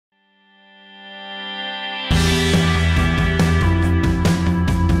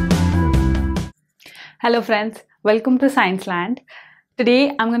Hello friends, welcome to Science Land.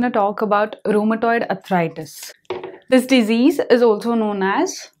 Today I'm going to talk about rheumatoid arthritis. This disease is also known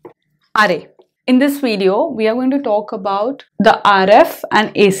as RA. In this video, we are going to talk about the RF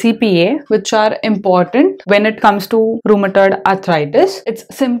and ACPA, which are important when it comes to rheumatoid arthritis, its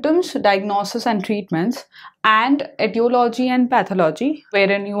symptoms, diagnosis and treatments, and etiology and pathology,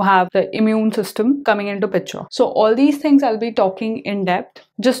 wherein you have the immune system coming into picture. So all these things I'll be talking in depth.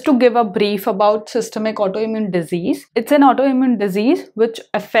 Just to give a brief about systemic autoimmune disease, it's an autoimmune disease which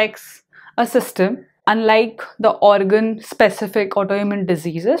affects a system, unlike the organ-specific autoimmune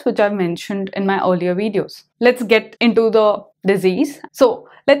diseases which I've mentioned in my earlier videos. Let's get into the disease. So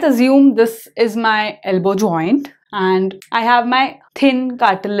let's assume this is my elbow joint and I have my thin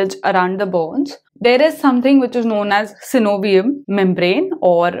cartilage around the bones. There is something which is known as synovium membrane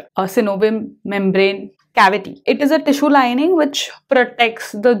or a synovium membrane cavity. It is a tissue lining which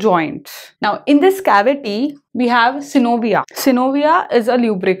protects the joints. Now, in this cavity, we have synovia. Synovia is a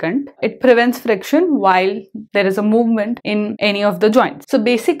lubricant. It prevents friction while there is a movement in any of the joints. So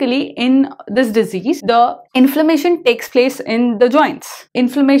basically, in this disease, the inflammation takes place in the joints.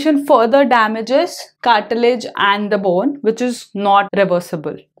 Inflammation further damages cartilage and the bone, which is not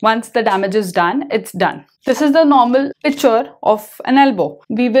reversible. Once the damage is done, it's done. This is the normal picture of an elbow.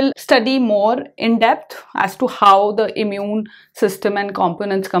 We will study more in depth as to how the immune system and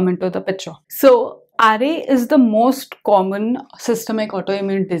components come into the picture. So RA is the most common systemic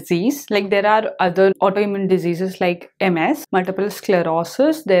autoimmune disease. Like there are other autoimmune diseases like MS, multiple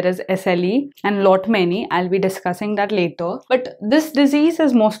sclerosis, there is SLE and lot many. I'll be discussing that later. But this disease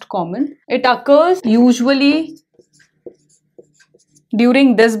is most common. It occurs usually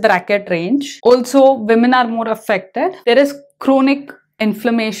during this bracket range. Also, women are more affected. There is chronic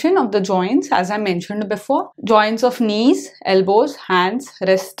inflammation of the joints, as I mentioned before. Joints of knees, elbows, hands,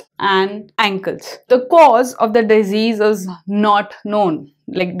 wrist and ankles. The cause of the disease is not known.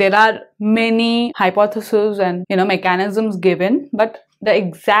 Like there are many hypotheses and mechanisms given, but the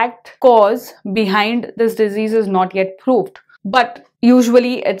exact cause behind this disease is not yet proved. But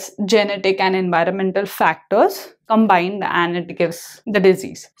usually it's genetic and environmental factors combined and it gives the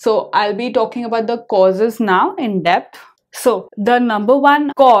disease. So I'll be talking about the causes now in depth. So the number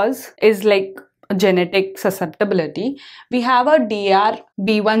one cause is like genetic susceptibility. We have a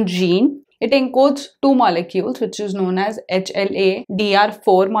DRB1 gene. It encodes two molecules which is known as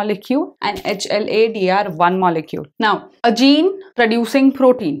HLA-DR4 molecule and HLA-DR1 molecule. Now, a gene producing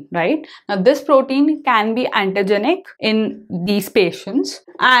protein, right? Now, this protein can be antigenic in these patients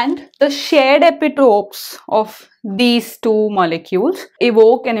and the shared epitopes of these two molecules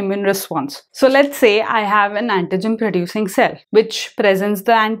evoke an immune response. So let's say I have an antigen producing cell which presents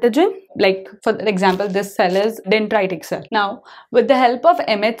the antigen. Like for example, this cell is dendritic cell. Now, with the help of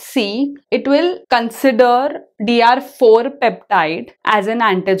MHC, it will consider DR4 peptide as an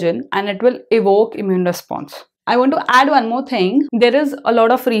antigen and it will evoke immune response. I want to add one more thing. There is a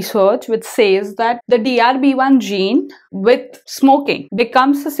lot of research which says that the DRB1 gene with smoking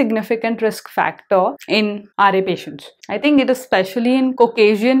becomes a significant risk factor in RA patients. I think it is especially in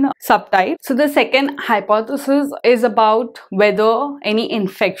Caucasian subtype. So the second hypothesis is about whether any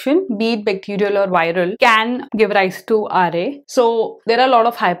infection, be it bacterial or viral, can give rise to RA. So there are a lot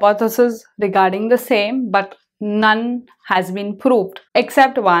of hypotheses regarding the same, but none has been proved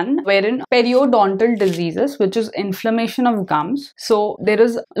except one, wherein periodontal diseases, which is inflammation of gums. So there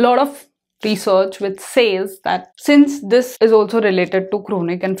is a lot of research which says that since this is also related to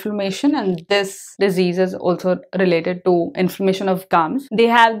chronic inflammation and this disease is also related to inflammation of gums, they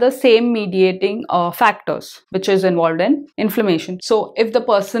have the same mediating factors which is involved in inflammation. So if the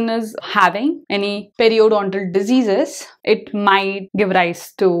person is having any periodontal diseases, it might give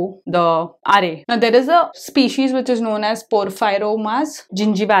rise to the RA. Now there is a species which is known as Porphyromas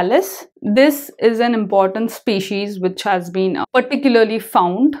gingivalis. This is an important species which has been particularly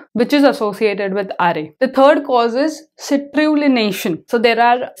found, which is associated with RA. The third cause is citrullination. So there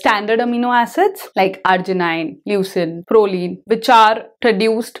are standard amino acids like arginine, leucine, proline, which are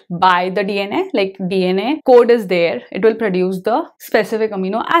produced by the DNA. Like DNA code is there, it will produce the specific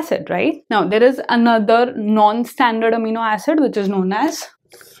amino acid, right? Now there is another non-standard amino acid which is known as,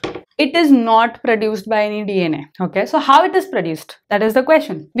 it is not produced by any DNA. Okay, so how it is produced? That is the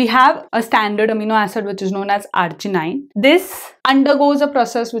question. We have a standard amino acid which is known as arginine. This undergoes a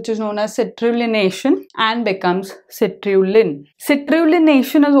process which is known as citrullination and becomes citrulline.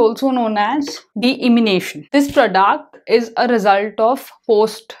 Citrullination is also known as deamination. This product is a result of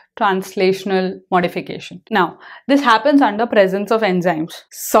post translational modification. Now, this happens under presence of enzymes.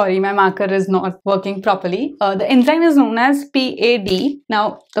 Sorry, my marker is not working properly. The enzyme is known as PAD.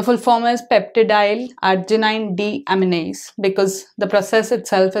 Now, the full form is peptidyl arginine deaminase, because the process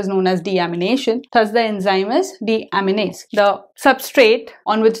itself is known as deamination. Thus, the enzyme is deaminase. The substrate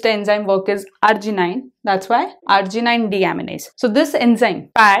on which the enzyme works is arginine. That's why arginine deaminase. So this enzyme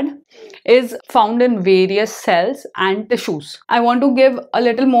PAD is found in various cells and tissues. I want to give a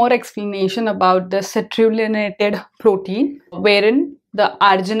little more explanation about the citrullinated protein, wherein the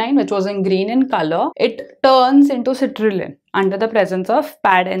arginine, which was in green in color, it turns into citrulline under the presence of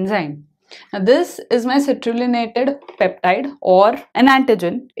PAD enzyme. Now this is my citrullinated peptide or an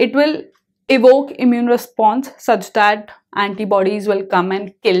antigen. It will evoke immune response such that antibodies will come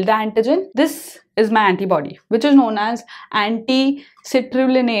and kill the antigen. This is my antibody, which is known as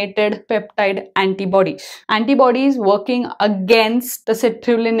anti-citrullinated peptide antibodies. Antibodies working against the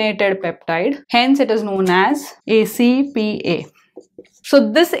citrullinated peptide. Hence, it is known as ACPA.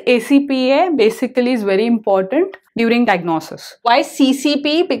 So this ACPA basically is very important during diagnosis. Why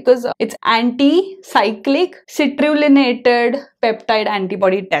CCP? Because it's anti-cyclic citrullinated peptide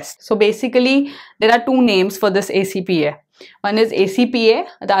antibody test. So basically there are two names for this ACPA. One is ACPA,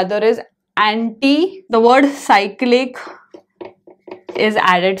 the other is the word cyclic is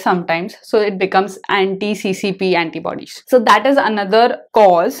added sometimes, so it becomes anti-CCP antibodies. So that is another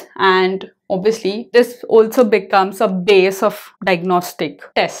cause, and obviously this also becomes a base of diagnostic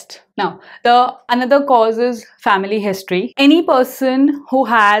test. Now, the another cause is family history. Any person who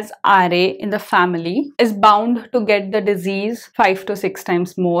has RA in the family is bound to get the disease 5 to 6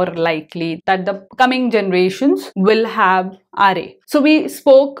 times more likely that the coming generations will have RA. So we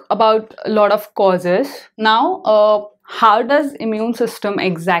spoke about a lot of causes. Now, how does immune system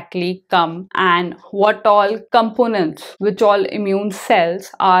exactly come, and what all components, which all immune cells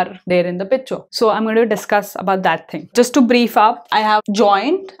are there in the picture? So I'm going to discuss about that thing. Just to brief up, I have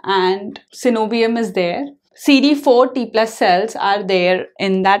joint and synovium is there. CD4 T plus cells are there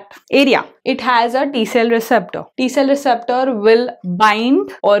in that area. It has a T cell receptor. T cell receptor will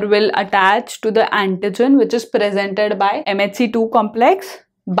bind or will attach to the antigen which is presented by MHC2 complex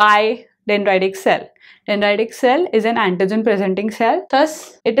by dendritic cell. Dendritic cell is an antigen presenting cell,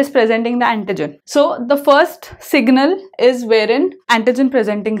 thus it is presenting the antigen. So the first signal is wherein antigen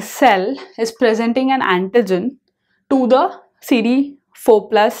presenting cell is presenting an antigen to the CD4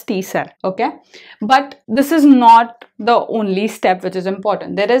 plus T cell, okay? But this is not the only step which is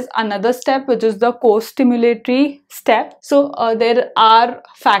important. There is another step which is the co-stimulatory step. So there are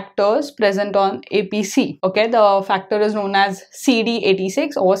factors present on APC, okay? The factor is known as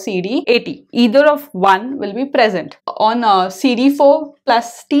CD86 or CD80. Either of one will be present. On CD4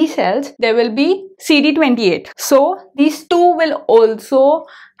 plus T cells, there will be CD28. So these two will also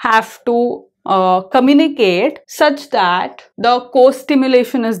have to communicate such that the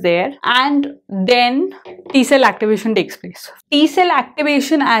co-stimulation is there, and then T cell activation takes place. T cell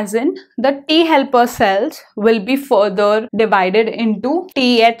activation as in the T helper cells will be further divided into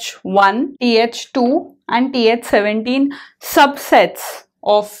TH1, TH2 and TH17 subsets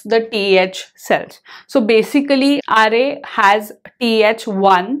of the TH cells. So basically RA has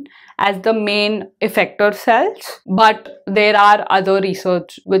TH1 as the main effector cells, but there are other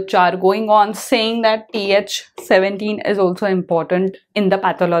research which are going on saying that TH17 is also important in the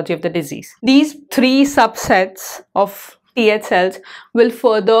pathology of the disease. These three subsets of TH cells will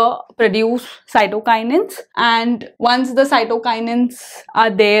further produce cytokinins, and once the cytokinins are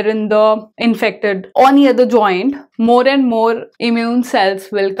there in the infected or near the joint, more and more immune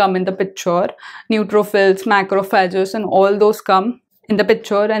cells will come in the picture. Neutrophils, macrophages and all those come in the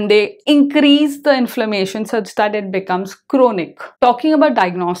picture, and they increase the inflammation such that it becomes chronic. Talking about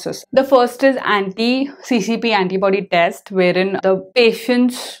diagnosis, the first is anti-CCP antibody test, wherein the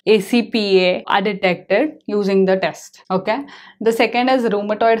patient's ACPA are detected using the test, okay? The second is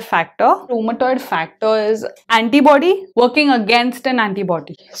rheumatoid factor. Rheumatoid factor is antibody working against an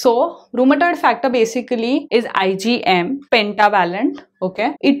antibody. So rheumatoid factor basically is IgM pentavalent,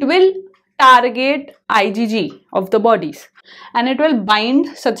 okay? It will target IgG of the bodies, and it will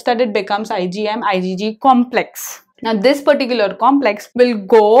bind such that it becomes IgM IgG complex. Now this particular complex will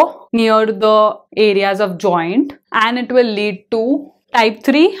go near the areas of joint, and it will lead to type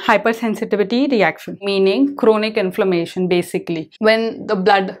 3 hypersensitivity reaction, meaning chronic inflammation. Basically, when the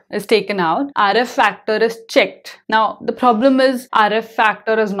blood is taken out, RF factor is checked. Now the problem is RF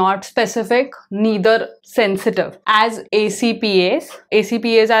factor is not specific, neither sensitive as ACPAs.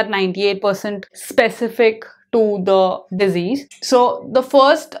 ACPAs are 98% specific to the disease. So the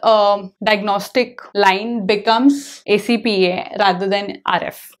first diagnostic line becomes ACPA rather than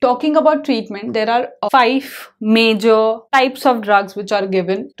RF. Talking about treatment, there are 5 major types of drugs which are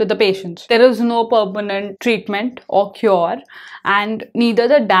given to the patients. There is no permanent treatment or cure, and neither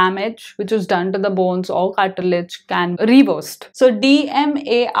the damage which is done to the bones or cartilage can be reversed. So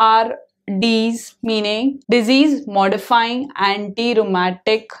DMARDs, meaning disease modifying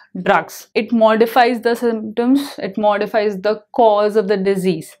anti-rheumatic drugs. It modifies the symptoms, it modifies the cause of the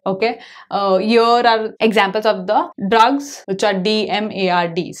disease. Okay, here are examples of the drugs which are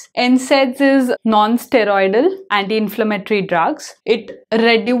DMARDs. NSAIDs is non-steroidal anti-inflammatory drugs. It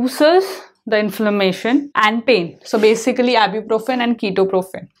reduces the inflammation and pain. So basically ibuprofen and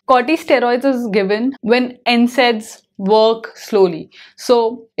ketoprofen. Corticosteroids is given when NSAIDs work slowly.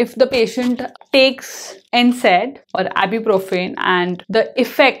 So if the patient takes NSAID or ibuprofen and the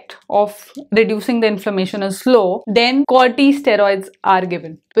effect of reducing the inflammation is slow, then corticosteroids are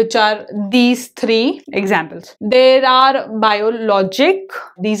given, which are these 3 examples. There are biologic.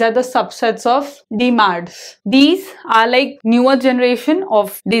 These are the subsets of DMARDs. These are like newer generation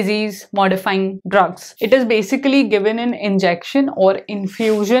of disease modifying drugs. It is basically given in injection or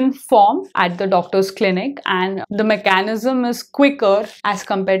infusion form at the doctor's clinic, and the mechanism is quicker as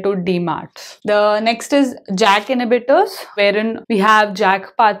compared to DMARDs. The next is JAK inhibitors, wherein we have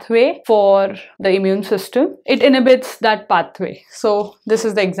JAK pathway for the immune system. It inhibits that pathway. So this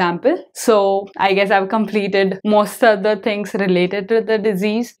is the example. So I guess I've completed most of the things related to the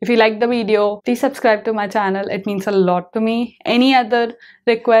disease. If you like the video, please subscribe to my channel. It means a lot to me. Any other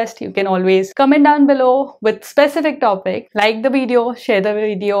request, you can always comment down below with specific topic. Like the video, share the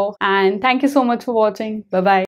video, and thank you so much for watching. Bye bye.